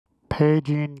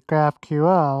Paging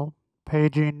GraphQL,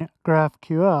 paging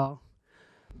GraphQL.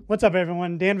 What's up,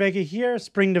 everyone? Dan Vega here,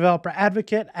 Spring Developer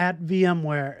Advocate at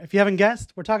VMware. If you haven't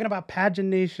guessed, we're talking about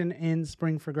pagination in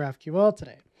Spring for GraphQL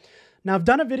today. Now, I've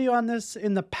done a video on this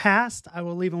in the past. I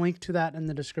will leave a link to that in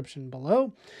the description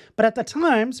below. But at the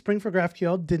time, Spring for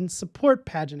GraphQL didn't support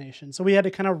pagination, so we had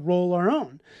to kind of roll our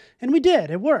own. And we did.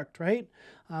 It worked, right?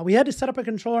 We had to set up a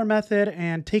controller method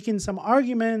and take in some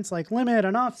arguments like limit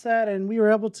and offset, and we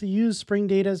were able to use Spring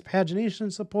Data's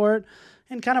pagination support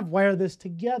and kind of wire this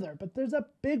together. But there's a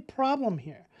big problem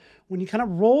here. When you kind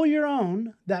of roll your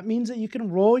own, that means that you can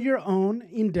roll your own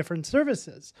in different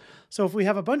services. So if we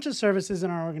have a bunch of services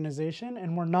in our organization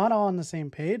and we're not all on the same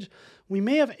page, we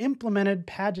may have implemented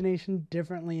pagination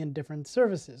differently in different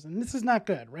services. And this is not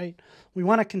good, right? We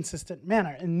want a consistent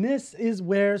manner. And this is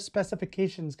where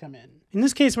specifications come in. In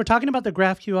this case, we're talking about the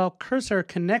GraphQL cursor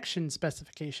connection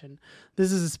specification.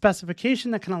 This is a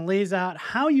specification that kind of lays out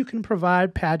how you can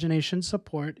provide pagination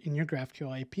support in your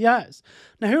GraphQL APIs.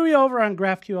 Now here we are over on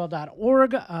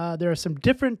GraphQL.org. There are some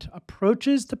different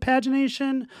approaches to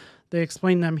pagination. They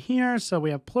explain them here. So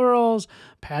we have plurals,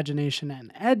 pagination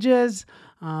and edges,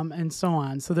 and so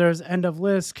on. So there's end of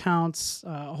list, counts,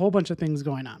 a whole bunch of things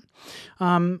going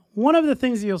on. One of the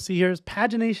things you'll see here is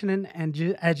pagination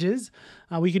and edges.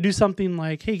 We could do something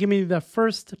like, hey, give me the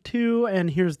first two and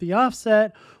here's the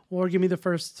offset, or give me the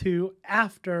first two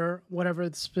after whatever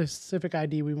the specific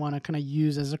ID we want to kind of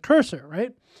use as a cursor,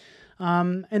 right?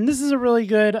 And this is a really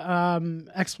good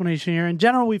explanation here. In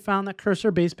general, we found that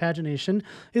cursor-based pagination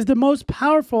is the most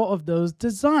powerful of those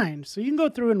designed. So you can go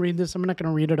through and read this. I'm not going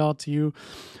to read it all to you.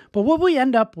 But what we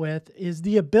end up with is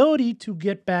the ability to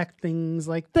get back things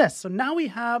like this. So now we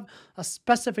have a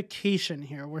specification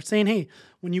here. We're saying, hey,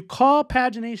 when you call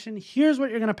pagination, here's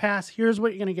what you're going to pass. Here's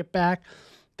what you're going to get back.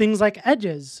 Things like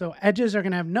edges. So edges are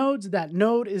going to have nodes. That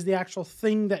node is the actual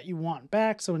thing that you want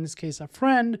back. So in this case, a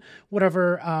friend,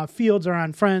 whatever fields are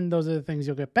on friend, those are the things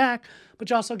you'll get back. But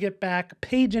you also get back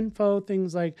page info,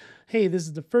 things like, hey, this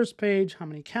is the first page, how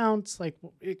many counts, like,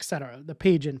 etc. The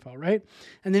page info, right?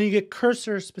 And then you get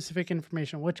cursor specific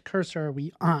information. Which cursor are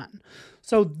we on?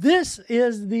 So this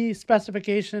is the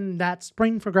specification that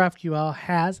Spring for GraphQL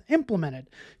has implemented.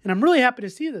 And I'm really happy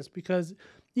to see this because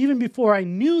even before I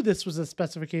knew this was a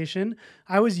specification,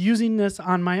 I was using this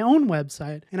on my own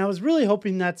website. And I was really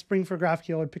hoping that Spring for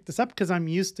GraphQL would pick this up because I'm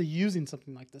used to using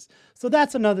something like this. So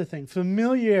that's another thing,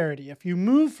 familiarity. If you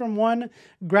move from one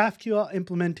GraphQL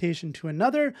implementation to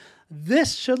another,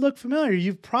 this should look familiar.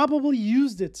 You've probably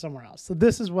used it somewhere else. So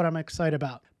this is what I'm excited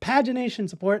about. Pagination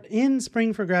support in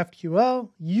Spring for GraphQL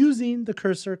using the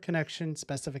cursor connection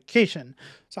specification.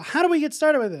 So how do we get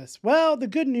started with this? Well, the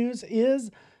good news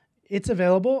is it's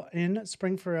available in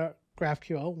Spring for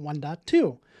GraphQL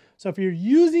 1.2. So if you're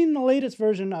using the latest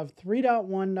version of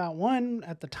 3.1.1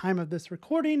 at the time of this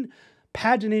recording,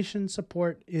 pagination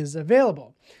support is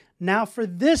available. Now for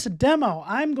this demo,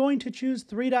 I'm going to choose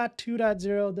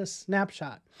 3.2.0, the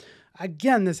snapshot.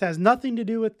 Again, this has nothing to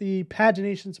do with the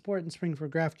pagination support in Spring for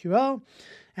GraphQL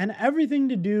and everything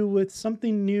to do with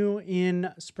something new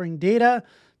in Spring Data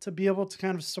to be able to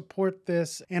kind of support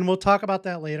this. And we'll talk about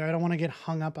that later. I don't want to get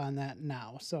hung up on that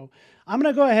now. So I'm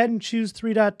going to go ahead and choose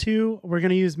 3.2. We're going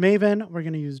to use Maven. We're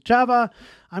going to use Java.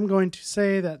 I'm going to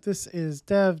say that this is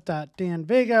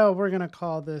dev.danvega. We're going to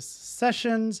call this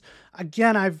sessions.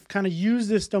 Again, I've kind of used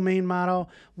this domain model.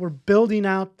 We're building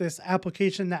out this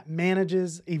application that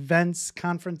manages events,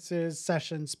 conferences,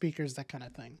 sessions, speakers, that kind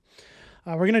of thing.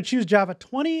 We're going to choose Java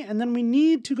 20, and then we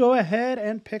need to go ahead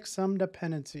and pick some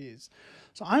dependencies.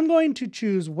 So I'm going to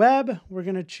choose web. We're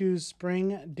going to choose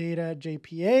Spring Data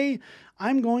JPA.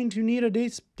 I'm going to need a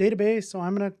database, so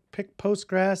I'm going to pick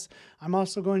Postgres. I'm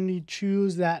also going to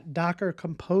choose that Docker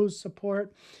Compose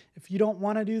support. If you don't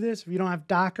want to do this, if you don't have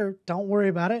Docker, don't worry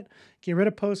about it. Get rid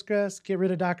of Postgres, get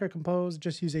rid of Docker Compose,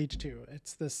 just use H2.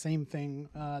 It's the same thing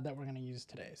that we're going to use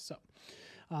today. So,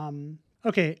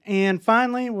 okay, and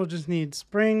finally, we'll just need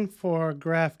Spring for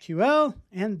GraphQL,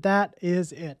 and that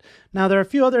is it. Now, there are a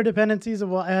few other dependencies that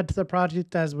we'll add to the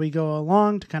project as we go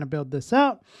along to kind of build this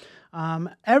out.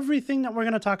 Everything that we're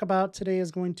going to talk about today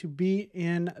is going to be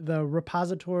in the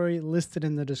repository listed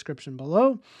in the description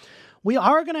below. We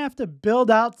are going to have to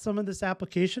build out some of this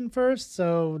application first,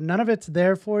 so none of it's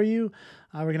there for you.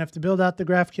 We're going to have to build out the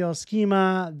GraphQL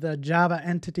schema, the Java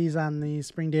entities on the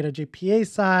Spring Data JPA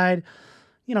side,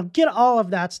 you know, get all of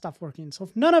that stuff working. So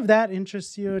if none of that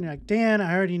interests you and you're like, Dan,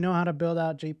 I already know how to build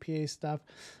out JPA stuff,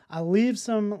 I'll leave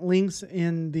some links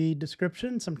in the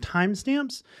description, some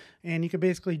timestamps. and you could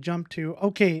basically jump to,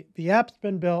 okay, the app's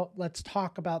been built. Let's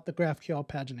talk about the GraphQL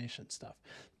pagination stuff.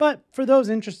 But for those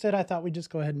interested, I thought we'd just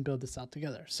go ahead and build this out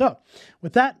together. So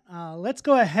with that, let's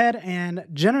go ahead and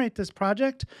generate this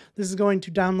project. This is going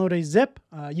to download a zip.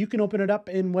 You can open it up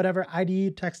in whatever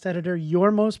IDE text editor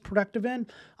you're most productive in.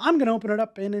 I'm going to open it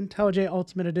up in IntelliJ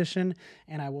Ultimate Edition,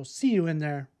 and I will see you in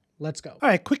there. Let's go. All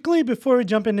right, quickly before we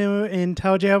jump into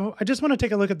IntelliJ, I just want to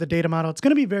take a look at the data model. It's going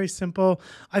to be very simple.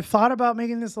 I thought about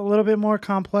making this a little bit more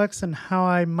complex and how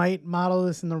I might model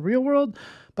this in the real world,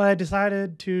 but I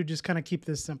decided to just kind of keep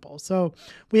this simple. So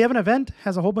we have an event,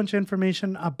 has a whole bunch of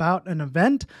information about an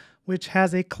event, which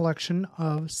has a collection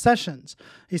of sessions.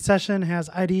 A session has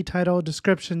ID, title,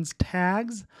 descriptions,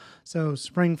 tags. So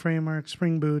Spring Framework,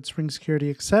 Spring Boot, Spring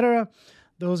Security, etc.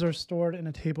 Those are stored in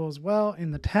a table as well in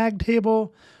the tag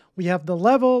table. We have the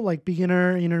level like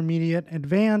beginner, intermediate,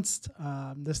 advanced.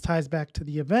 This ties back to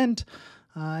the event.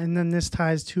 And then this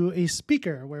ties to a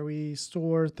speaker where we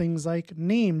store things like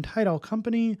name, title,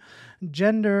 company,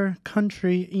 gender,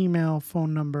 country, email,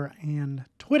 phone number, and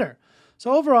Twitter.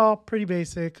 So overall, pretty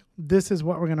basic. This is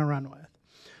what we're going to run with.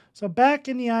 So back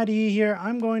in the IDE here,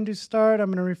 I'm going to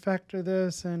refactor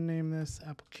this and name this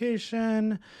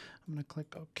application. I'm going to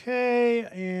click OK,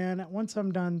 and once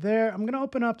I'm done there, I'm going to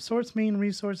open up source main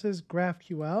resources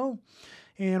GraphQL,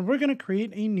 and we're going to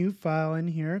create a new file in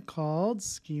here called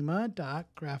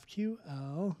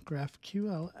schema.graphql,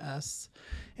 GraphQLs,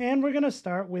 and we're going to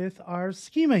start with our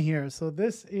schema here. So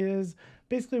this is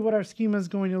basically what our schema is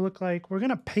going to look like. We're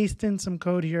going to paste in some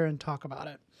code here and talk about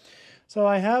it. So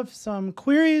I have some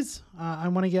queries. I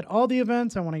want to get all the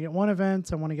events. I want to get one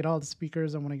event. I want to get all the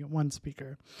speakers. I want to get one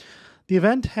speaker. The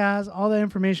event has all the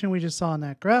information we just saw in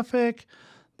that graphic.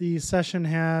 The session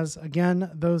has,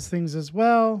 again, those things as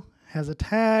well. Has a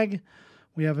tag.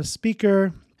 We have a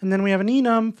speaker. And then we have an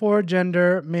enum for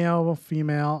gender, male,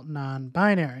 female,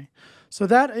 non-binary. So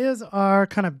that is our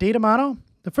kind of data model.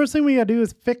 The first thing we got to do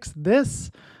is fix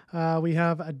this. We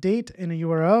have a date and a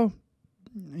URL.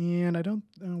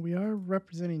 And we are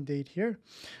representing date here.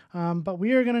 But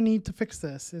we are going to need to fix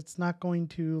this. It's not going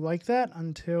to like that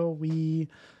until we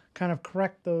kind of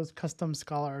correct those custom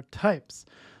Scholar types.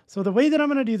 So the way that I'm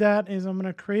going to do that is I'm going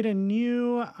to create a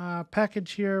new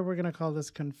package here. We're going to call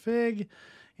this config.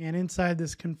 And inside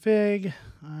this config,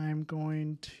 I'm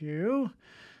going to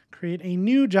create a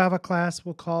new Java class.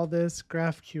 We'll call this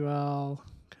GraphQL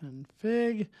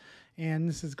config. And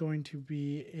this is going to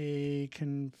be a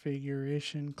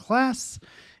configuration class.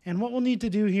 And what we'll need to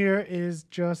do here is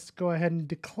just go ahead and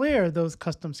declare those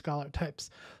custom Scholar types.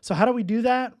 So how do we do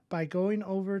that? By going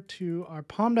over to our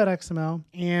pom.xml,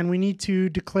 and we need to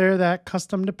declare that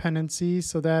custom dependency.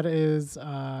 So that is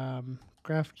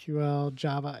GraphQL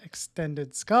Java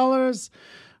Extended Scholars.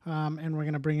 And we're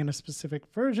going to bring in a specific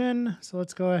version. So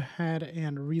let's go ahead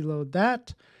and reload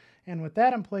that. And with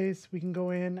that in place, we can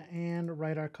go in and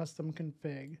write our custom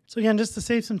config. So again, just to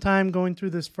save some time going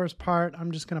through this first part,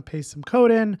 I'm just going to paste some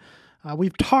code in.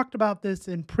 We've talked about this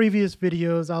in previous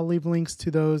videos. I'll leave links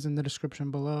to those in the description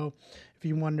below if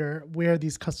you wonder where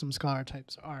these custom Scholar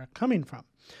types are coming from.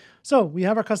 So we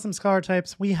have our custom Scholar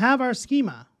types. We have our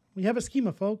schema. We have a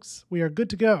schema, folks. We are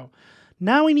good to go.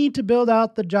 Now we need to build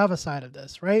out the Java side of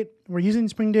this, right? We're using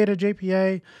Spring Data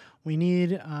JPA. We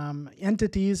need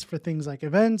entities for things like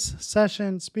events,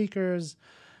 sessions, speakers,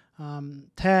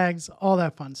 tags, all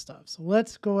that fun stuff. So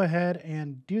let's go ahead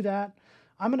and do that.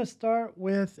 I'm going to start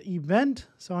with event.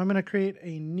 So I'm going to create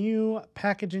a new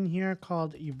package in here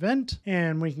called event.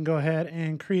 And we can go ahead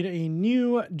and create a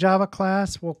new Java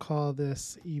class. We'll call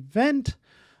this event.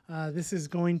 This is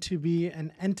going to be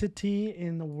an entity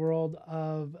in the world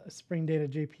of Spring Data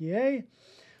JPA.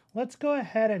 Let's go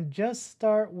ahead and just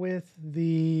start with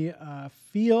the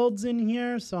fields in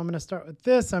here. So I'm going to start with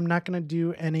this. I'm not going to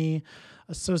do any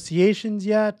associations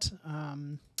yet.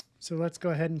 So let's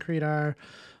go ahead and create our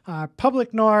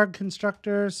public narg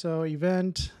constructor. So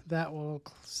event, that will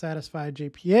satisfy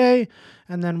JPA.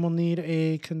 And then we'll need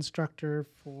a constructor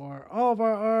for all of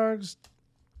our args.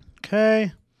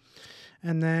 Okay.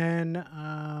 And then,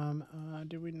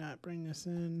 did we not bring this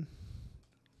in?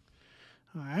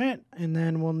 All right, and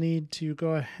then we'll need to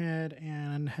go ahead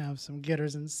and have some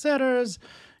getters and setters,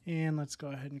 and let's go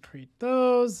ahead and create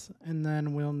those, and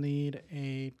then we'll need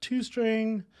a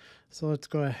toString, so let's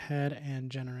go ahead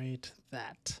and generate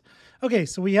that. Okay,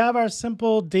 so we have our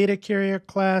simple data carrier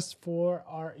class for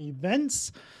our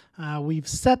events. We've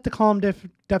set the column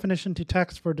definition to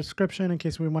text for description in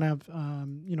case we want to have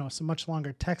some much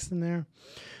longer text in there,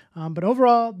 but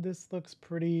overall this looks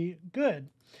pretty good.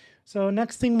 So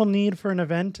next thing we'll need for an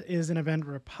event is an event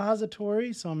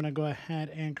repository. So I'm going to go ahead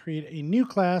and create a new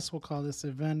class. We'll call this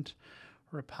event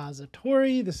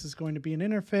repository. This is going to be an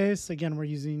interface. Again, we're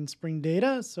using Spring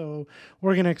Data, so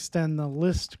we're going to extend the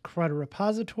list CRUD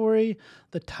repository.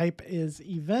 The type is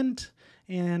event,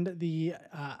 and the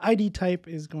ID type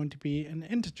is going to be an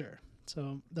integer.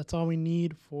 So that's all we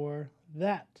need for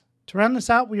that. To round this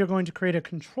out, we are going to create a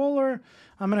controller.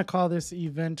 I'm going to call this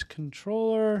event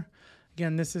controller.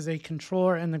 Again, this is a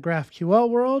controller in the GraphQL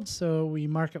world, so we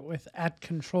mark it with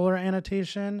 @controller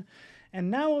annotation. And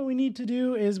now what we need to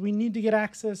do is we need to get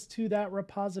access to that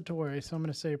repository. So I'm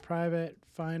going to say private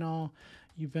final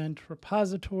event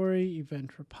repository.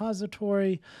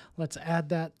 Let's add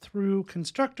that through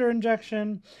constructor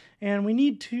injection. And we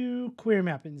need two query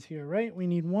mappings here, right? We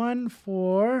need one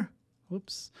for,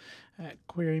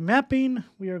 query mapping.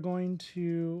 We are going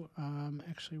to,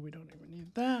 actually, we don't even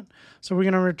need that. So we're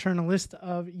going to return a list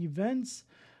of events.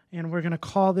 And we're going to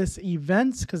call this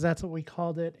events because that's what we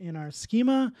called it in our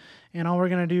schema. And all we're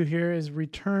going to do here is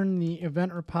return the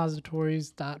event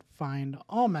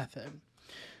repositories.findAll method.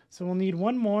 So we'll need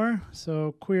one more.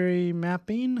 So query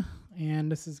mapping,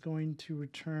 and this is going to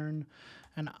return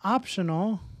an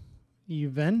optional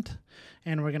event.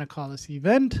 And we're going to call this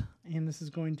event. And this is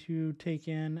going to take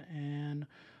in an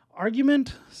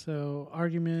argument. So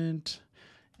argument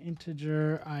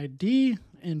integer ID,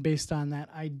 and based on that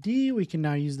ID, we can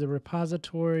now use the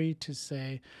repository to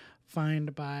say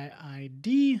find by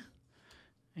ID,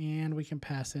 and we can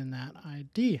pass in that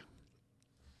ID.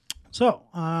 So,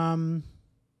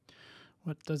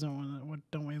 what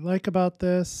don't we like about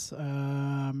this?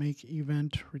 Make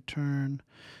event return.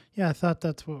 Yeah, I thought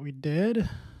that's what we did.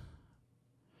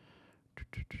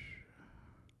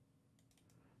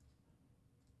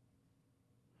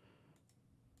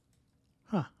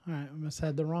 All right, we must have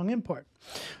had the wrong import.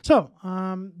 So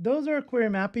those are query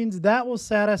mappings. That will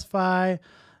satisfy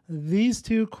these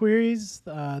two queries,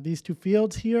 these two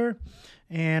fields here.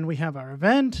 And we have our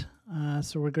event,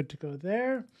 so we're good to go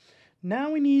there.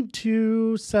 Now we need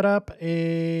to set up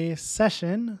a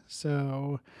session.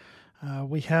 So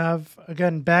we have,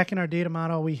 again, back in our data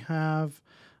model, we have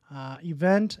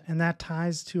event, and that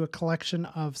ties to a collection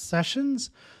of sessions.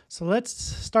 So let's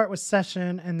start with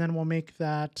session, and then we'll make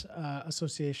that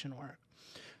association work.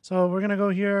 So we're going to go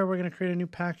here. We're going to create a new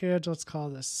package. Let's call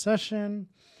this session.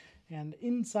 And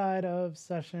inside of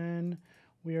session,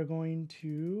 we are going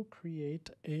to create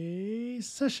a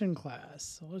session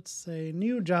class. So let's say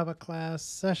new Java class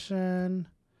session.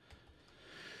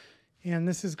 And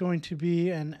this is going to be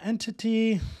an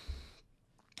entity.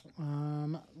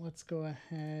 Let's go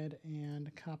ahead and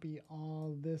copy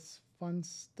all this fun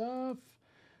stuff.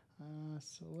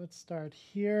 So let's start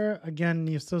here. Again,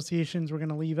 the associations we're going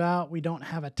to leave out. We don't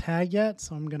have a tag yet,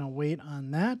 so I'm going to wait on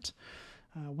that.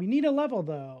 We need a level,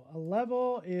 though. A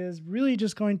level is really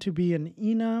just going to be an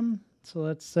enum. So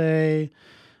let's say,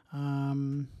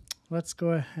 let's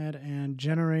go ahead and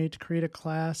create a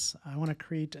class. I want to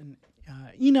create an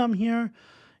enum here.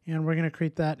 And we're going to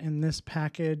create that in this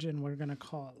package, and we're going to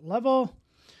call it level.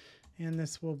 And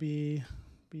this will be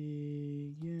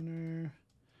beginner,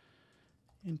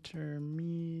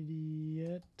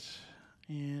 intermediate,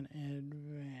 and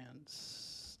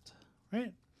advanced,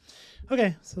 right?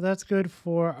 Okay, so that's good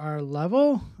for our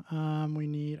level. We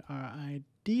need our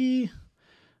ID.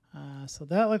 So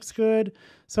that looks good.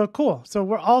 So cool. So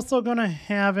we're also going to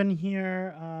have in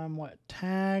here,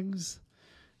 tags.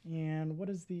 And what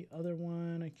is the other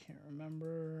one? I can't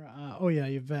remember. Oh yeah,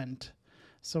 event.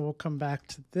 So we'll come back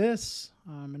to this.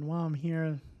 And while I'm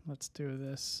here, let's do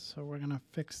this. So we're going to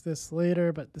fix this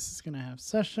later, but this is going to have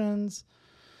sessions.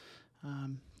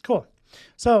 Cool.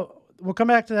 So we'll come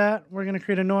back to that. We're going to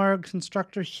create a NORG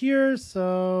constructor here.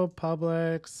 So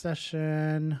public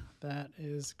session that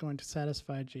is going to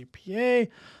satisfy JPA.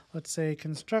 Let's say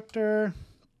constructor.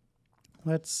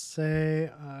 Let's say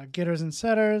getters and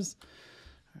setters.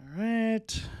 All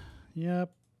right, yep.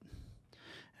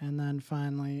 And then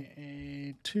finally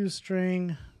a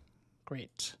toString.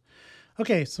 Great.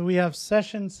 Okay, so we have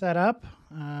session set up.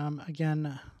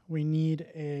 Again, we need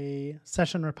a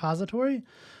session repository.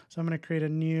 So I'm going to create a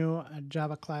new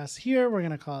Java class here. We're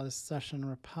going to call this session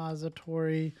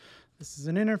repository. This is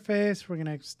an interface. We're going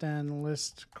to extend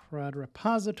list CRUD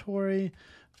repository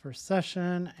for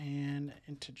session and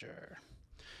integer.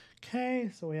 Okay,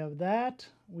 so we have that.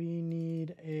 We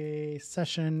need a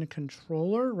session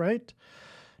controller, right?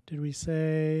 Did we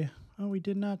say, oh, we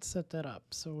did not set that up.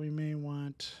 So we may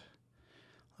want,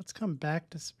 let's come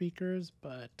back to speakers,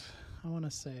 but I want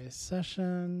to say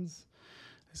sessions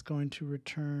is going to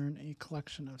return a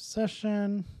collection of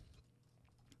session.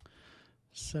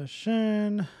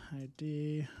 session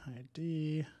ID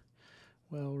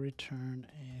will return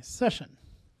a session,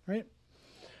 right?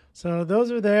 So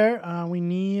those are there. We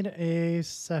need a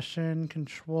session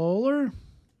controller.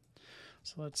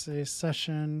 So let's say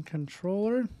session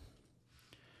controller.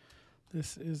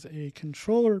 This is a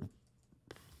controller.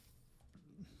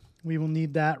 We will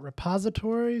need that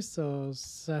repository. So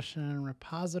session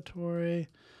repository.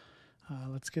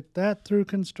 Let's get that through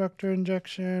constructor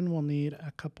injection. We'll need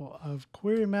a couple of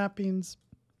query mappings.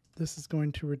 This is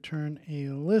going to return a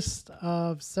list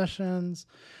of sessions.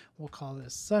 We'll call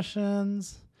this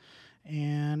sessions.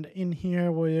 And in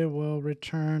here, we will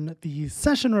return the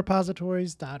session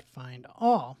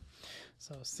repositories.findAll.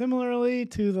 So similarly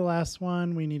to the last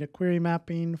one, we need a query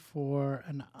mapping for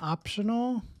an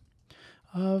optional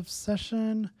of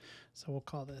session. So we'll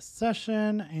call this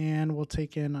session, and we'll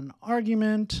take in an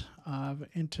argument of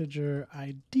integer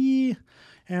ID,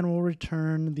 and we'll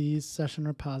return the session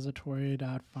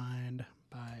repository.find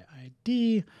by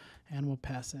ID, and we'll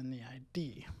pass in the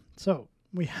ID. So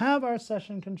we have our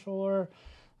session controller,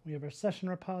 we have our session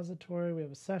repository, we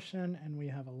have a session, and we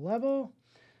have a level.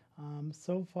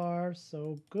 So far,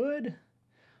 so good.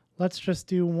 Let's just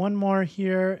do one more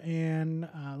here, and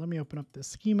let me open up the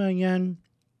schema again.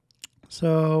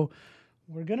 So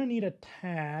we're going to need a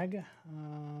tag.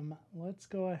 Let's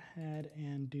go ahead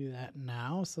and do that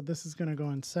now. So this is going to go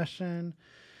in session.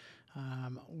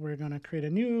 We're going to create a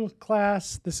new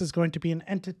class. This is going to be an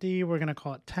entity. We're going to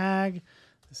call it tag.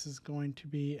 This is going to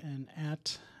be an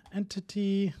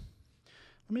 @entity.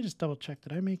 Let me just double check.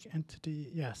 Did I make entity?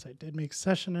 Yes, I did make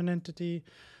session an entity.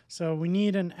 So we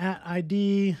need an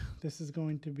 @ID. This is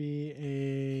going to be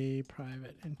a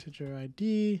private integer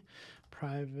ID,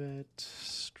 private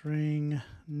string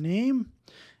name.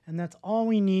 And that's all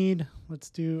we need. Let's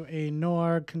do a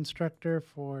noarg constructor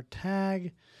for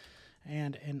tag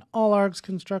and an allargs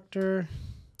constructor.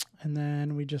 And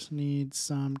then we just need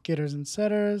some getters and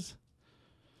setters.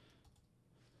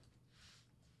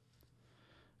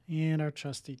 And our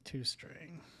trusty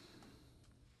toString.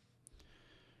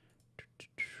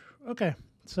 Okay,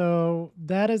 so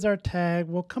that is our tag.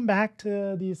 We'll come back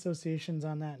to the associations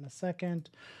on that in a second.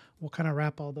 We'll kind of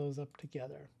wrap all those up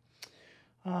together.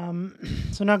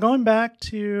 So now going back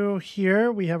to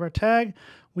here, we have our tag.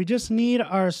 We just need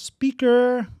our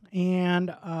speaker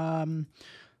and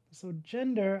so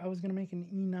gender. I was going to make an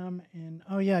enum in,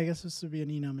 oh yeah, I guess this would be an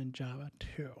enum in Java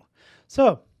too.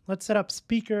 So let's set up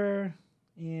speaker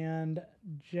and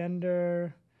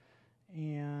gender,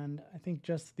 and I think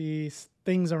just these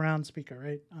things around speaker,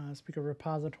 right? Speaker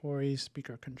repository,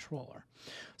 speaker controller.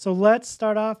 So let's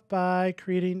start off by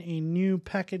creating a new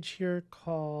package here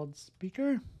called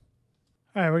speaker.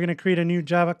 All right, we're going to create a new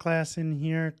Java class in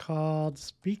here called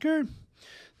speaker.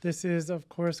 This is, of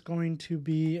course, going to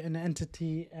be an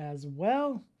entity as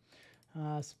well.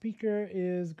 Speaker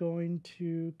is going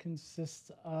to consist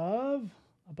of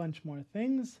a bunch more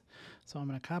things. So I'm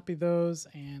going to copy those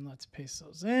and let's paste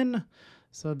those in.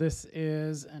 So this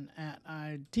is an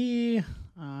 @ID,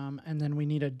 and then we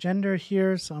need a gender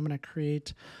here. So I'm going to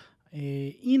create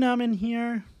a enum in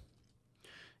here.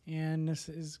 And this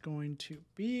is going to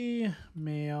be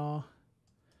male,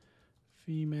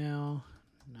 female,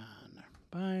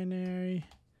 non-binary,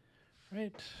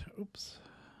 right? Oops.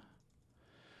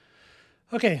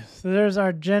 Okay, so there's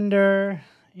our gender.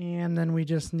 And then we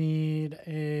just need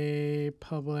a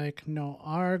public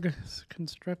noarg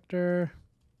constructor.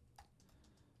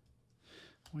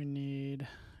 We need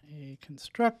a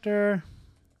constructor.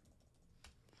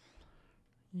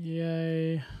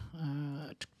 Yay.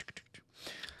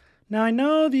 Now I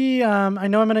know I'm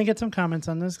going to get some comments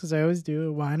on this because I always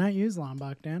do. Why not use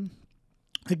Lombok, Dan?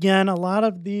 Again, a lot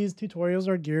of these tutorials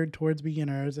are geared towards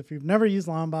beginners. If you've never used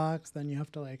Lombok, then you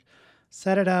have to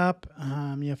set it up.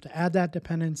 You have to add that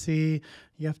dependency.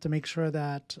 You have to make sure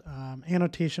that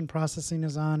annotation processing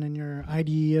is on in your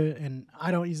IDE, and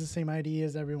I don't use the same IDE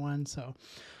as everyone. So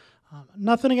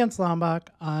nothing against Lombok.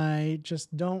 I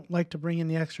just don't like to bring in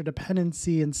the extra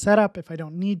dependency and setup if I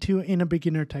don't need to in a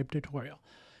beginner type tutorial.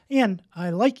 And I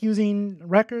like using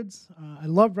records. I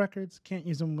love records. Can't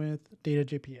use them with data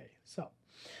JPA. So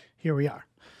here we are.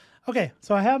 Okay,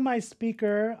 so I have my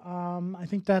speaker. I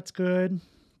think that's good.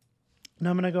 Now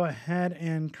I'm going to go ahead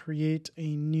and create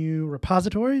a new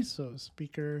repository. So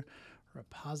speaker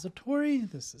repository.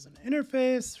 This is an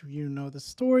interface. You know the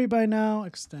story by now.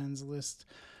 Extends list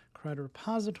CRUD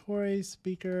repository,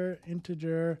 speaker,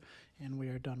 integer, and we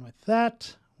are done with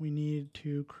that. We need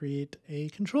to create a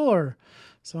controller.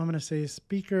 So I'm going to say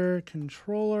speaker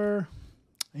controller,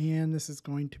 and this is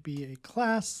going to be a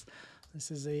class.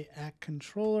 This is a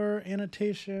 @controller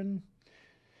annotation.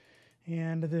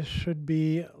 And this should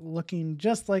be looking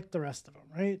just like the rest of them,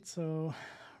 right? So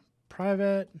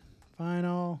private,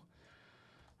 final,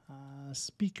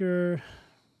 speaker,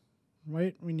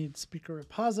 right? We need speaker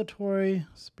repository.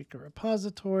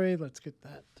 Let's get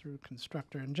that through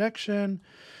constructor injection.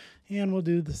 And we'll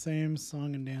do the same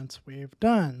song and dance we've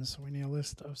done. So we need a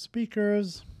list of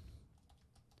speakers.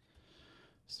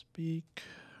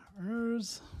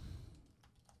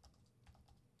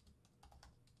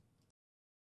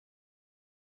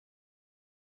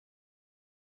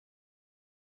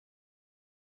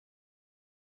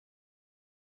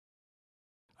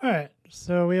 All right,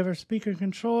 so we have our speaker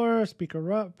controller, speaker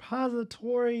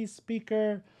repository,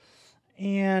 speaker,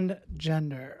 and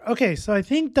gender. Okay, so I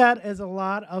think that is a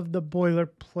lot of the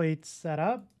boilerplate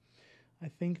setup. I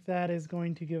think that is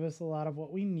going to give us a lot of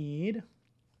what we need.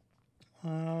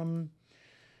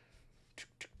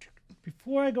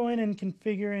 Before I go in and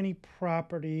configure any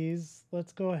properties,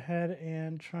 let's go ahead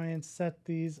and try and set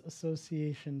these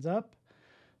associations up.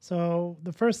 So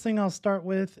the first thing I'll start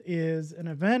with is an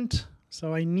event.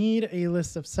 So I need a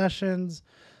list of sessions.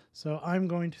 So I'm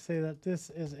going to say that this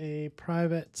is a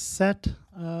private set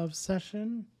of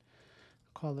session.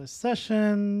 Call this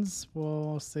sessions.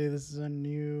 We'll say this is a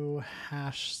new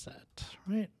hash set,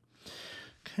 right?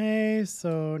 Okay,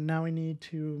 so now we need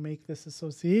to make this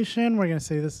association. We're going to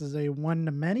say this is a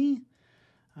one-to-many.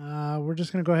 We're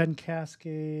just going to go ahead and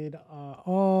cascade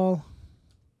all.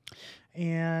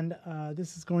 And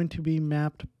this is going to be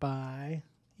mapped by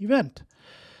event.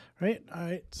 Right. All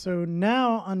right. So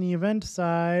now on the event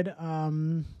side,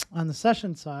 on the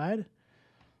session side,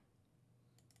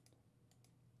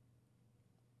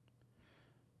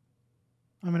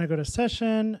 I'm going to go to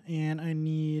session and I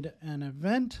need an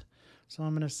event. So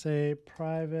I'm going to say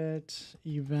private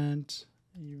event,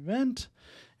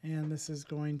 and this is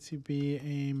going to be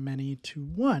a many to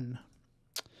one.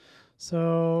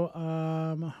 So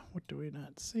what do we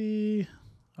not see?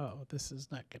 Oh, this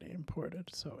is not getting imported.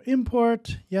 So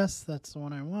import, yes, that's the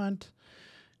one I want.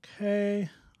 Okay,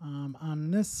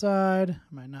 on this side,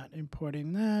 am I not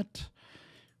importing that?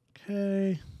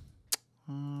 Okay,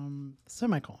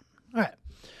 semicolon. All right,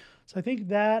 so I think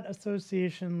that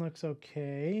association looks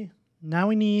okay. Now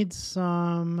we need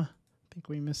some, I think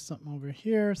we missed something over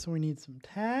here, so we need some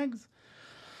tags.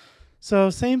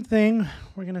 So same thing,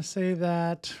 we're going to say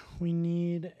that we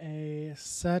need a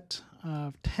set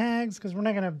of tags because we're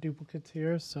not going to have duplicates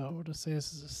here. So we'll just say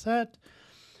this is a set.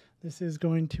 This is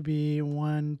going to be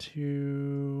one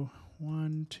to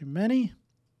many.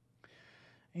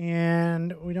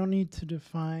 And we don't need to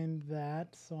define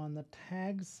that. So on the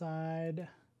tag side,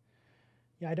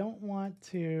 yeah, I don't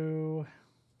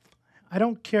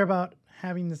care about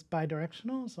having this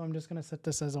bidirectional. So I'm just going to set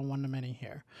this as a one-to-many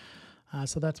here.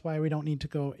 So that's why we don't need to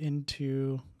go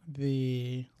into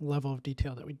the level of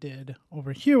detail that we did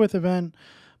over here with event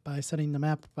by setting the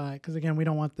map by, because again, we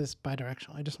don't want this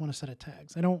bidirectional. I just want to set a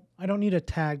tags. I don't need a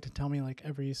tag to tell me like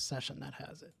every session that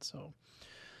has it. So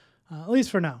at least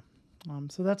for now.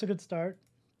 So that's a good start.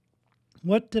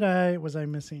 What was I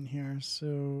missing here?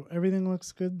 So everything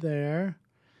looks good there.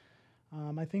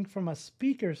 I think from a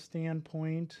speaker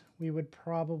standpoint, we would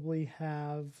probably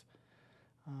have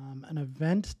an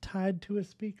event tied to a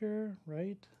speaker,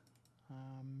 right?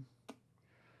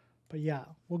 But yeah,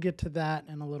 we'll get to that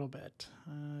in a little bit.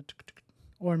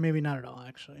 Or maybe not at all,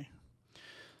 actually.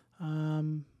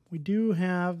 We do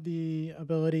have the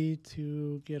ability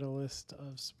to get a list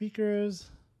of speakers.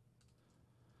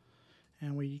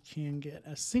 And we can get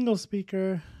a single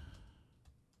speaker.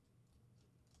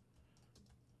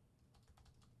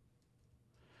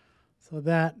 So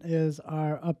that is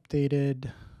our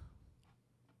updated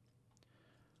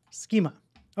schema.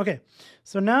 Okay,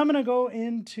 so now I'm going to go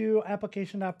into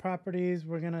application.properties.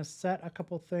 We're going to set a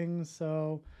couple things.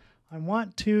 So I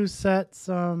want to set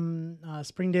some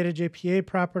Spring Data JPA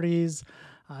properties.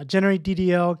 Generate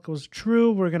DDL equals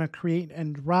true. We're going to create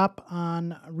and drop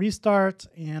on restart.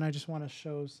 And I just want to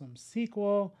show some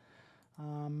SQL.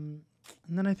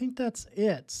 And then I think that's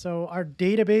it. So our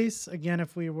database, again,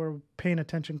 if we were paying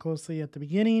attention closely at the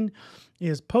beginning,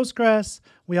 is Postgres.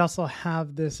 We also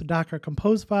have this Docker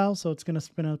compose file, so it's going to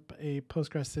spin up a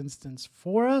Postgres instance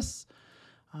for us.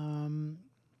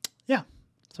 Yeah,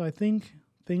 so I think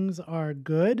things are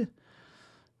good.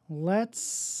 Let's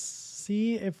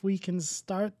see if we can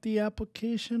start the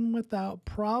application without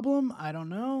problem. I don't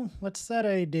know. Let's set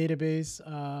a database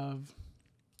of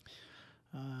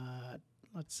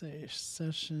let's say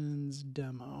sessions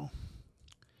demo.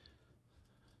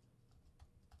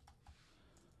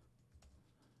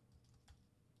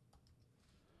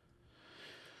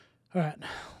 All right,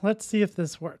 let's see if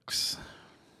this works.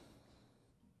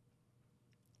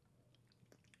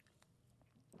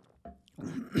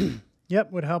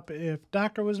 Yep, would help if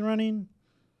Docker was running.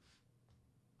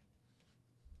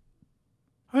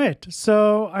 All right,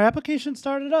 so our application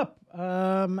started up.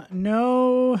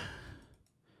 No,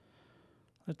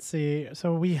 let's see.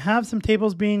 So we have some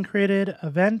tables being created: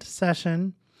 event,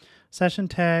 session, session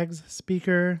tags,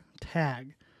 speaker,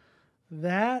 tag.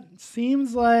 That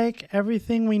seems like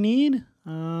everything we need.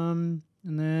 And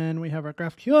then we have our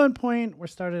GraphQL endpoint. We're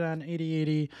started on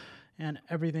 8080, and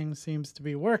everything seems to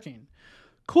be working.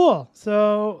 Cool.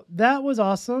 So that was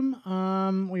awesome.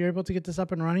 We were able to get this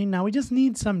up and running. Now we just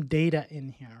need some data in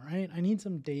here, right? I need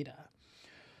some data.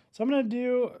 So I'm going to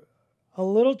do a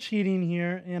little cheating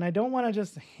here, and I don't want to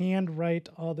just hand write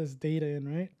all this data in,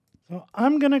 right? So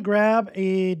I'm going to grab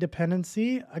a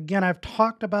dependency. Again, I've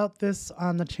talked about this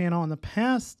on the channel in the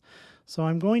past, so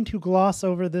I'm going to gloss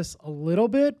over this a little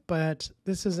bit, but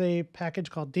this is a package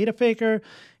called Data Faker.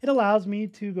 It allows me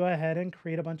to go ahead and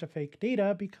create a bunch of fake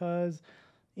data because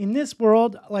in this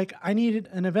world, like, I needed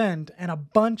an event and a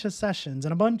bunch of sessions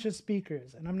and a bunch of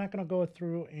speakers, and I'm not going to go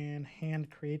through and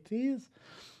hand create these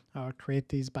or create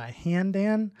these by hand,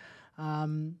 Dan.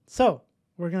 So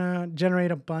we're going to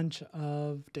generate a bunch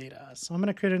of data. So I'm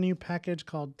going to create a new package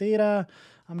called data.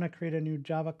 I'm going to create a new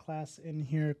Java class in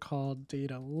here called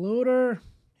data loader.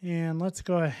 And let's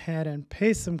go ahead and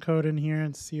paste some code in here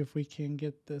and see if we can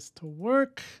get this to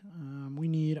work. We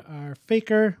need our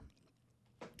faker.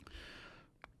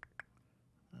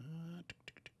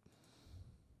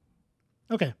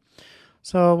 Okay,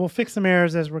 so we'll fix some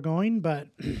errors as we're going, but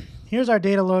here's our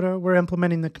data loader. We're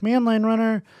implementing the command line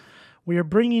runner. We are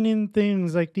bringing in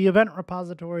things like the event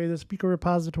repository, the speaker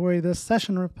repository, the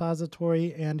session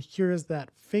repository, and here is that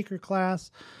faker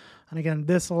class. And again,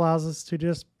 this allows us to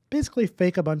just basically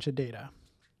fake a bunch of data.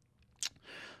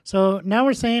 So now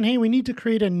we're saying, hey, we need to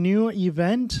create a new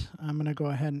event. I'm going to go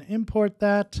ahead and import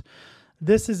that.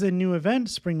 This is a new event,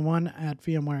 Spring 1 at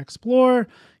VMware Explorer.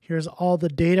 Here's all the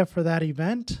data for that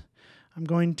event. I'm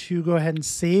going to go ahead and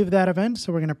save that event.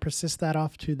 So we're going to persist that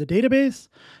off to the database.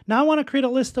 Now I want to create a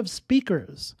list of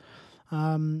speakers. So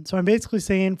I'm basically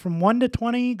saying from 1 to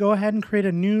 20, go ahead and create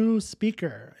a new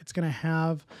speaker. It's going to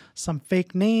have some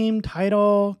fake name,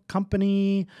 title,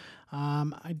 company.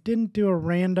 I didn't do a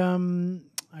random.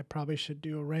 I probably should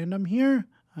do a random here.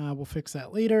 We'll fix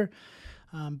that later.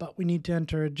 But we need to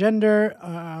enter gender,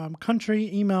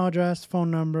 country, email address,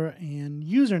 phone number, and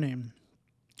username.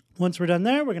 Once we're done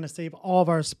there, we're going to save all of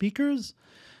our speakers.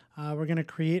 We're going to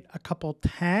create a couple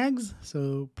tags.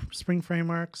 So Spring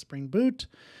Framework, Spring Boot.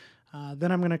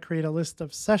 Then I'm going to create a list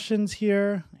of sessions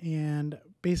here. And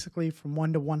basically from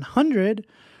 1 to 100,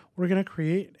 we're going to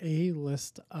create a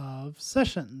list of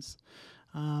sessions.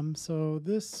 So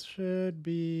this should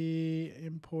be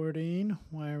importing.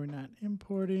 Why are we not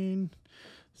importing?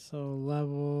 So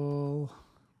level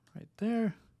right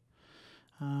there.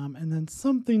 And then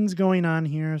something's going on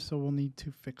here, so we'll need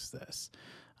to fix this.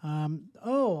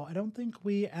 Oh, I don't think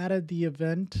we added the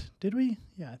event. Did we?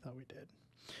 Yeah, I thought we did.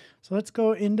 So let's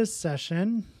go into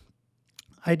session.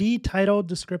 ID, title,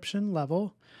 description,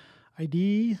 level.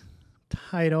 ID,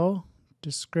 title,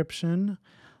 description,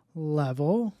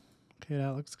 level. Okay,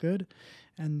 that looks good.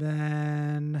 And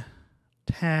then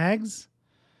tags,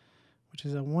 which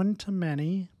is a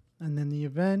one-to-many. And then the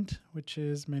event, which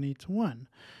is many-to-one.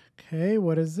 Okay,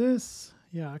 what is this?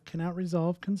 Yeah, cannot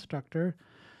resolve constructor.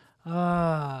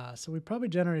 So we probably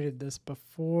generated this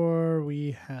before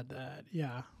we had that.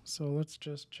 Yeah, so let's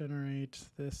just generate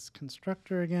this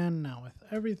constructor again, now with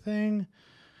everything.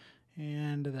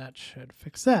 And that should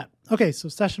fix that. Okay, so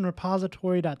session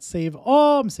repository.save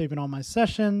all. I'm saving all my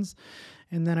sessions.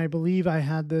 And then I believe I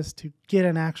had this to get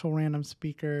an actual random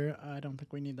speaker. I don't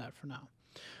think we need that for now.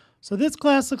 So this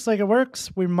class looks like it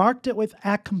works. We marked it with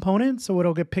 @component, so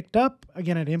it'll get picked up.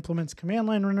 Again, it implements command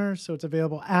line runner, so it's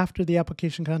available after the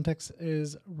application context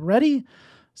is ready.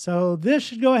 So this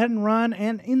should go ahead and run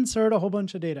and insert a whole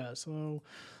bunch of data. So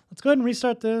let's go ahead and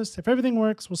restart this. If everything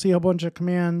works, we'll see a bunch of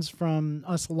commands from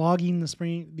us logging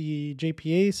the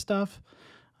JPA stuff.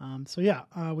 So yeah,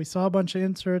 we saw a bunch of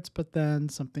inserts, but then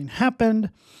something happened.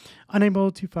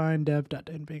 Unable to find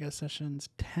dev.envega sessions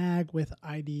tag with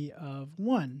ID of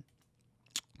 1.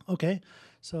 Okay,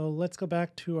 so let's go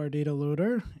back to our data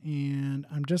loader, and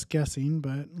I'm just guessing,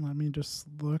 but let me just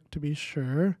look to be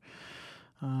sure.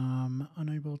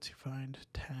 Unable to find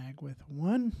tag with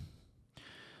 1.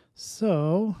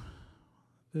 So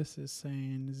this is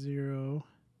saying 0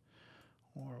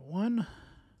 or 1.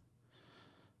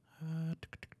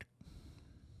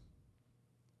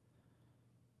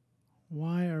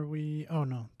 Why are we, oh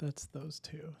no, that's those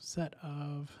two. Set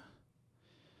of,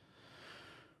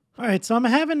 All right, so I'm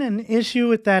having an issue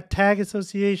with that tag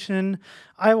association.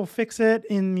 I will fix it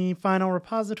in the final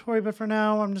repository, but for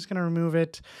now, I'm just going to remove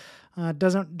it.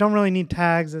 Don't really need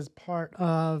tags as part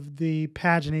of the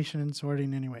pagination and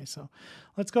sorting anyway. So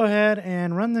let's go ahead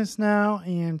and run this now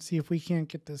and see if we can't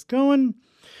get this going.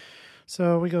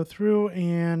 So we go through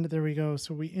and there we go.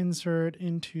 So we insert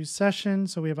into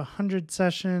sessions. So we have 100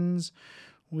 sessions.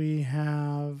 We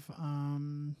have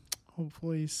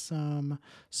hopefully some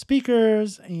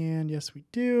speakers, and yes, we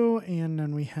do. And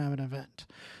then we have an event.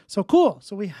 So cool.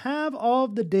 So we have all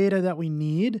of the data that we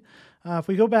need. If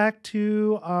we go back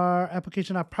to our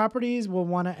application.properties, we'll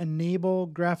want to enable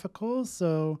graphical.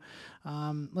 So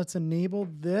let's enable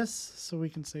this so we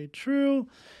can say true.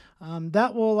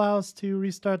 That will allow us to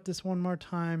restart this one more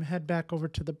time, head back over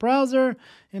to the browser.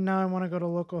 And now I want to go to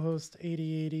localhost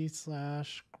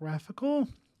 8080/graphical.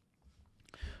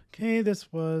 Okay,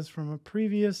 this was from a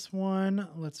previous one.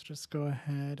 Let's just go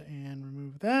ahead and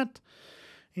remove that.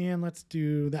 And let's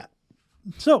do that.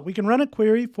 So we can run a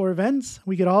query for events.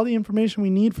 We get all the information we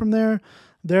need from there.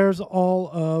 There's all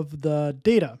of the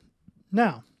data.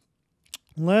 Now,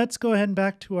 let's go ahead and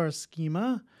back to our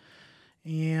schema.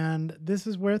 And this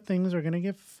is where things are going to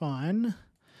get fun.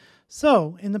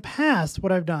 So in the past,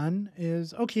 what I've done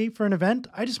is, okay, for an event,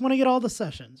 I just want to get all the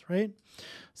sessions, right?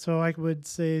 So I would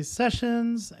say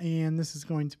sessions, and this is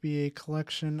going to be a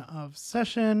collection of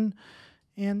session.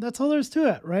 And that's all there is to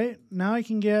it, right? Now I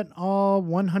can get all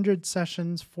 100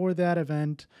 sessions for that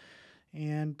event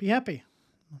and be happy.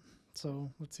 So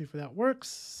let's see if that works.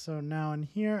 So now in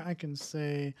here, I can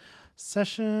say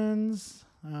sessions.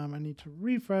 I need to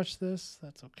refresh this.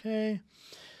 That's okay.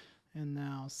 And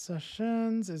now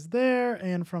sessions is there.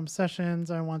 And from sessions,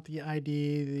 I want the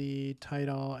ID, the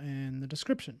title, and the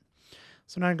description.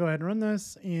 So now I go ahead and run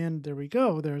this, and there we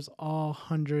go. There's all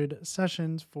 100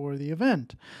 sessions for the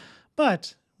event.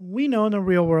 But we know in the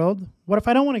real world, what if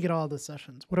I don't want to get all the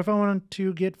sessions? What if I want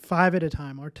to get 5 at a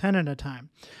time or 10 at a time?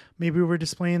 Maybe we're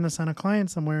displaying this on a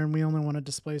client somewhere and we only want to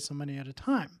display so many at a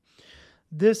time.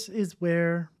 This is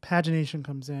where pagination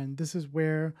comes in. This is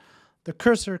where the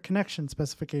cursor connection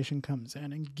specification comes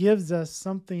in and gives us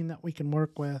something that we can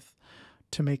work with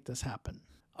to make this happen.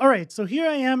 All right, so here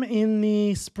I am in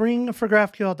the Spring for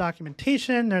GraphQL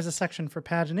documentation. There's a section for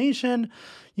pagination.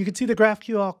 You can see the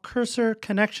GraphQL cursor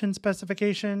connection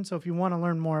specification. So if you want to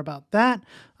learn more about that,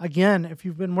 again, if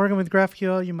you've been working with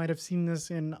GraphQL, you might have seen this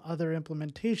in other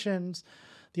implementations.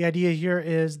 The idea here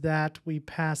is that we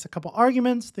pass a couple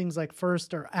arguments, things like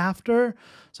first or after.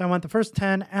 So I want the first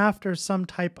 10 after some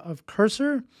type of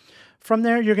cursor. From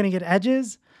there, you're going to get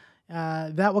edges.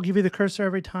 That will give you the cursor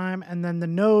every time, and then the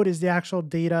node is the actual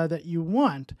data that you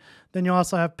want. Then you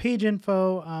also have page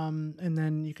info, and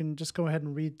then you can just go ahead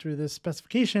and read through this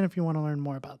specification if you want to learn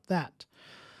more about that.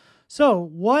 So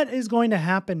what is going to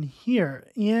happen here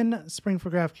in Spring for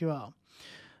GraphQL?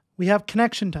 We have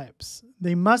connection types.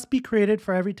 They must be created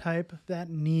for every type that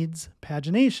needs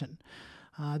pagination.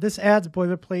 This adds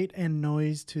boilerplate and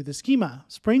noise to the schema.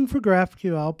 Spring for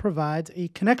GraphQL provides a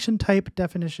connection type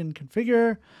definition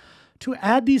configurer to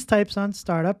add these types on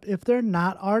startup if they're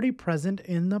not already present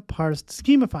in the parsed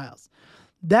schema files.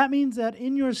 That means that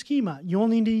in your schema, you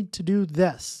only need to do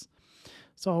this.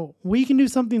 So we can do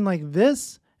something like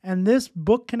this, and this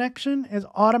book connection is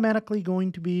automatically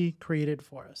going to be created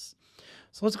for us.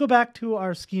 So let's go back to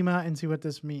our schema and see what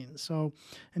this means. So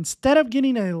instead of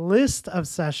getting a list of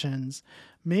sessions,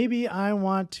 maybe I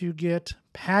want to get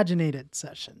paginated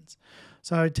sessions.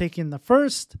 So I would take in the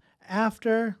first,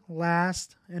 after,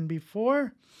 last, and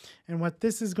before. And what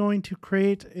this is going to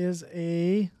create is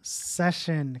a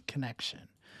session connection.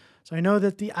 So I know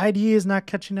that the IDE is not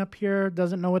catching up here,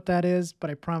 doesn't know what that is, but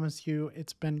I promise you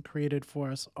it's been created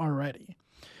for us already.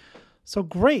 So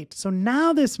great. So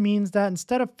now this means that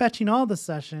instead of fetching all the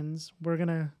sessions, we're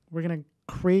gonna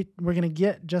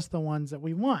get just the ones that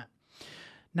we want.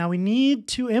 Now we need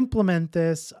to implement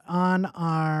this on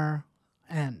our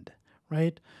end,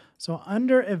 right? So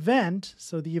under event,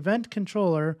 so the event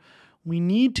controller, we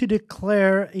need to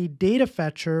declare a data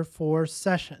fetcher for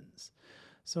sessions.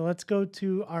 So let's go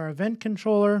to our event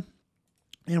controller,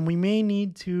 and we may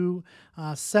need to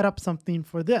set up something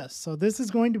for this. So this is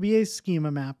going to be a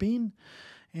schema mapping,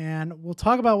 and we'll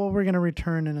talk about what we're going to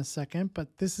return in a second,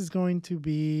 but this is going to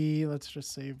be, let's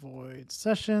just say void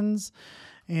sessions.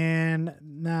 And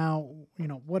now,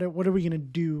 what are we going to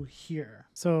do here?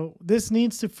 So this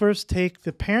needs to first take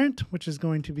the parent, which is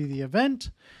going to be the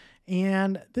event.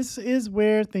 And this is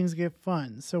where things get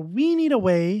fun. So we need a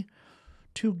way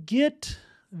to get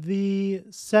the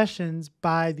sessions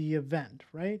by the event,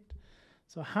 right?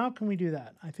 So how can we do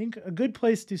that? I think a good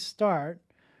place to start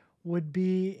would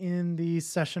be in the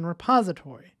session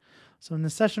repository. So in the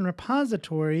session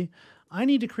repository, I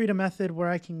need to create a method where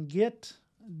I can get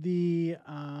the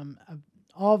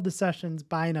all of the sessions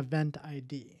by an event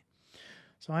ID.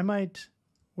 So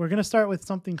we're going to start with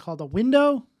something called a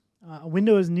window. A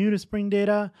window is new to Spring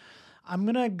Data. I'm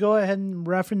going to go ahead and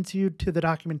reference you to the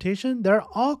documentation. There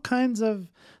are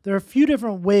a few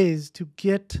different ways to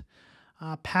get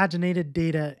paginated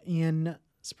data in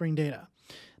Spring Data.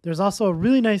 There's also a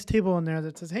really nice table in there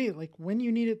that says, hey, like when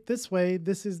you need it this way,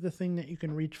 this is the thing that you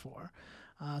can reach for.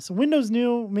 So Windows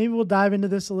new, maybe we'll dive into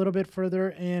this a little bit further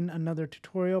in another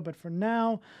tutorial, but for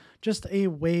now, just a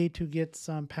way to get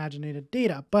some paginated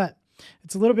data. But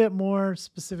it's a little bit more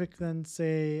specific than,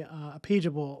 say, a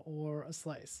pageable or a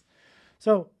slice.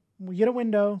 So we get a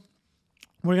window.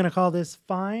 We're going to call this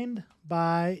find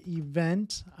by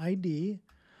event ID.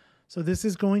 So this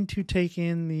is going to take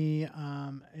in the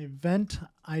event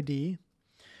ID.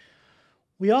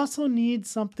 We also need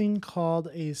something called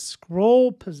a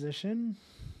scroll position.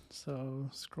 So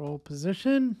scroll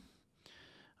position.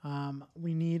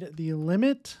 We need the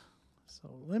limit. So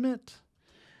limit.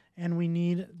 And we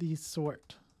need the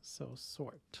sort. So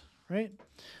sort, right?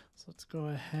 So let's go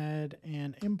ahead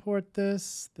and import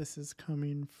this. This is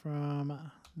coming from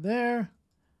there.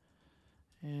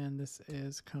 And this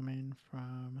is coming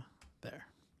from there.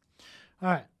 All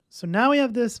right, so now we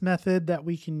have this method that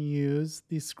we can use.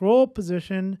 The scroll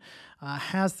position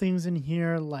has things in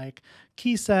here like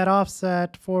key set,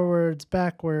 offset, forwards,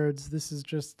 backwards. This is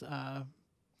just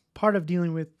part of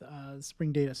dealing with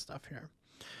Spring Data stuff here.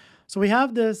 So we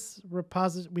have this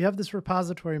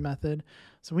repository method.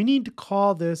 So we need to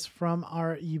call this from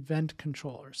our event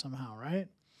controller somehow, right?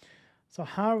 So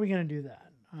how are we going to do that?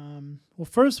 Well,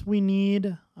 first we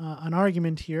need an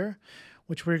argument here,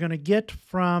 which we're going to get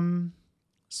from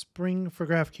Spring for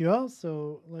GraphQL.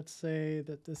 So let's say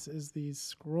that this is the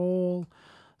scroll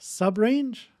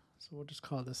subrange. So we'll just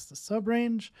call this the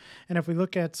subrange. And if we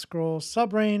look at scroll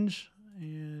subrange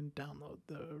and download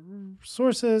the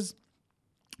sources,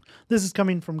 this is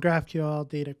coming from GraphQL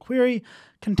data query,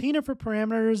 container for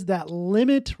parameters that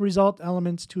limit result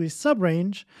elements to a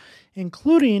subrange,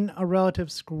 including a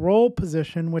relative scroll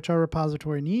position, which our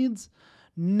repository needs,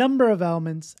 number of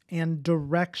elements, and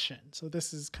direction. So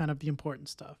this is kind of the important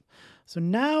stuff. So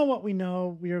now what we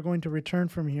know we are going to return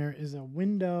from here is a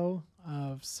window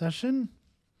of session.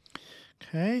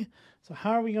 Okay, so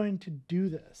how are we going to do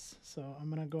this? So I'm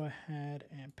going to go ahead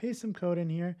and paste some code in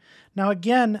here. Now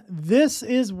again, this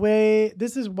is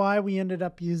why we ended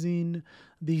up using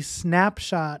the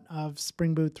snapshot of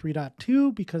Spring Boot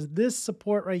 3.2, because this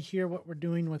support right here, what we're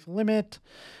doing with limit,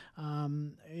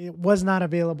 it was not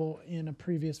available in a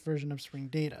previous version of Spring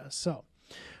Data. So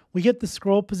we get the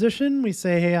scroll position. We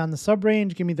say, hey, on the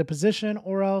subrange, give me the position,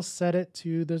 or else set it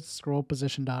to the scroll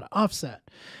position.offset.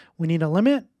 We need a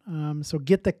limit. So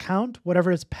get the count,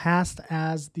 whatever is passed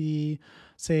as the,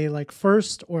 say, like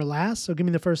first or last. So give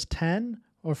me the first 10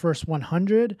 or first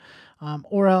 100,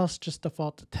 or else just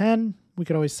default to 10. We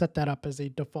could always set that up as a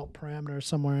default parameter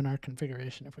somewhere in our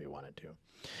configuration if we wanted to.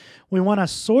 We want to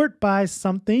sort by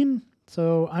something.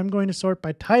 So I'm going to sort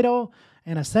by title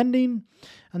and ascending.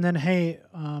 And then, hey,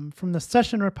 from the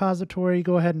session repository,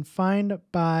 go ahead and find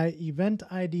by event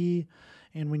ID,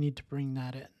 and we need to bring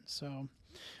that in. So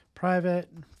private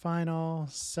final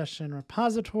session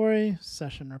repository,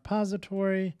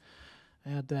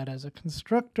 add that as a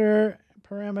constructor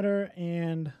parameter,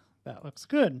 and that looks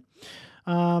good.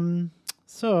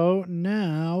 So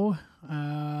now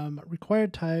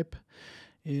required type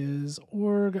is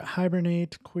org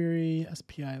hibernate query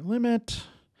SPI limit,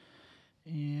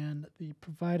 and the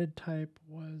provided type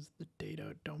was the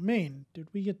data domain. Did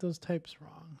we get those types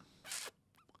wrong?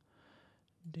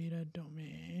 Data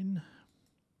domain.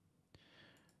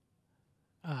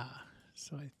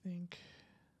 So I think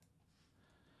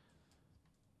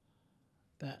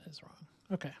that is wrong.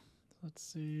 Okay, let's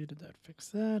see, did that fix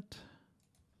that?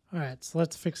 All right, so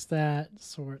let's fix that,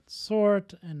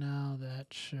 sort, and now that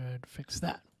should fix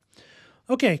that.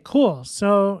 Okay, cool.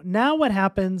 So now what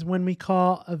happens when we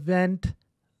call event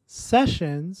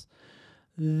sessions?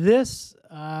 This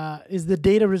is the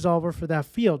data resolver for that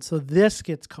field. So this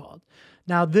gets called.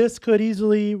 Now this could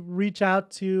easily reach out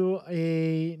to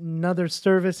another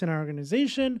service in our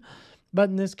organization, but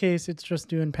in this case, it's just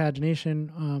doing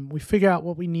pagination. We figure out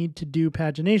what we need to do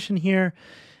pagination here,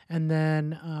 and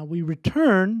then we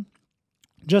return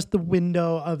just the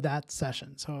window of that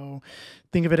session. So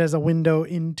think of it as a window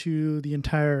into the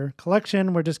entire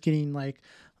collection. We're just getting like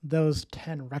those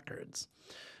 10 records.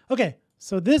 Okay,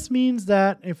 so this means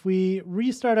that if we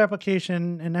restart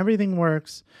application and everything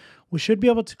works, we should be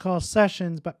able to call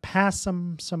sessions, but pass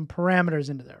some parameters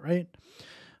into there, right?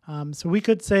 So we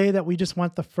could say that we just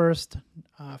want the first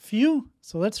few.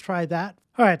 So let's try that.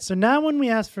 All right, so now when we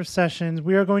ask for sessions,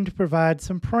 we are going to provide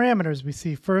some parameters. We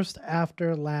see first,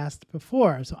 after, last,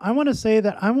 before. So I want to say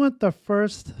that I want the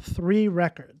first 3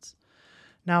 records.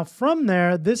 Now from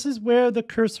there, this is where the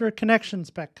cursor connection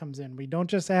spec comes in. We don't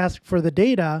just ask for the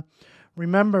data.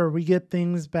 Remember, we get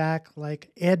things back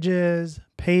like edges,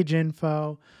 page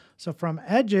info. So from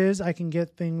edges, I can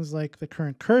get things like the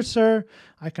current cursor.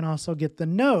 I can also get the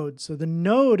node. So the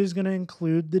node is going to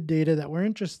include the data that we're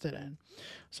interested in.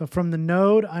 So from the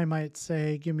node, I might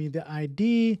say, give me the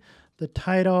ID, the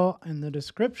title, and the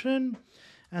description.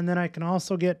 And then I can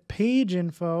also get page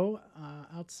info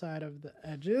outside of the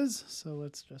edges. So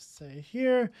let's just say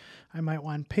here, I might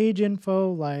want page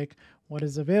info like what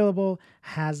is available,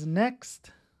 has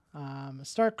next,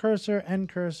 start cursor, end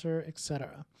cursor,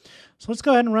 etc. So let's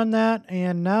go ahead and run that.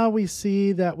 And now we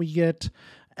see that we get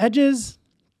edges.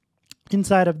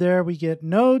 Inside of there, we get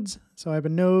nodes. So I have a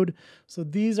node. So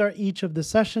these are each of the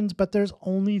sessions, but there's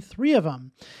only 3 of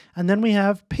them. And then we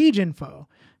have page info,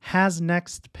 has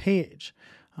next page.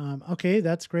 Okay,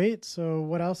 that's great. So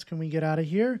what else can we get out of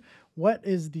here? What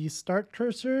is the start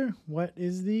cursor? What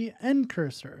is the end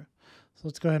cursor? So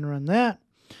let's go ahead and run that.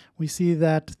 We see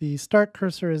that the start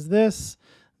cursor is this,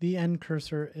 the end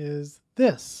cursor is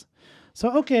this.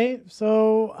 So, okay,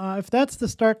 so if that's the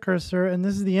start cursor and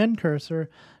this is the end cursor,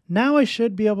 now I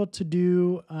should be able to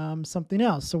do something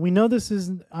else. So we know this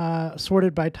is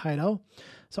sorted by title.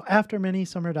 So after many,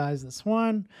 summer dies this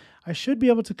one, I should be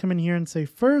able to come in here and say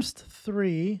first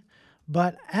 3,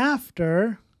 but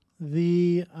after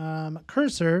the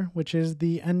cursor, which is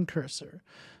the end cursor.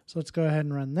 So let's go ahead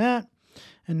and run that.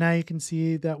 And now you can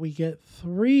see that we get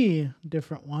 3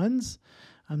 different ones.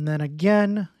 And then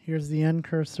again, here's the end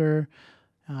cursor.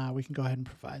 We can go ahead and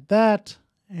provide that,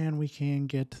 and we can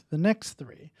get the next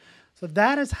 3. So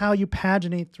that is how you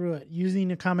paginate through it,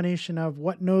 using a combination of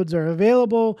what nodes are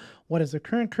available, what is the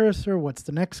current cursor, what's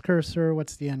the next cursor,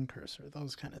 what's the end cursor,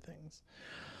 those kind of things.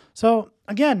 So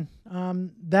again,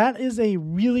 that is a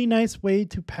really nice way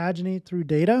to paginate through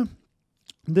data.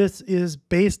 This is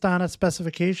based on a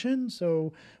specification,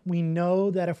 so we know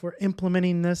that if we're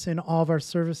implementing this in all of our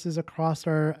services across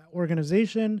our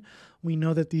organization, we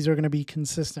know that these are going to be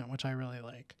consistent, which I really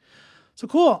like. So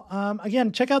cool.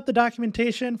 Again, check out the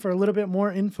documentation for a little bit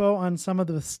more info on some of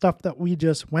the stuff that we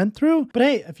just went through. But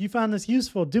hey, if you found this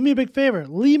useful, do me a big favor.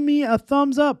 Leave me a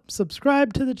thumbs up,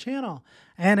 subscribe to the channel.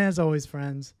 And as always,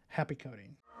 friends, happy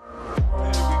coding.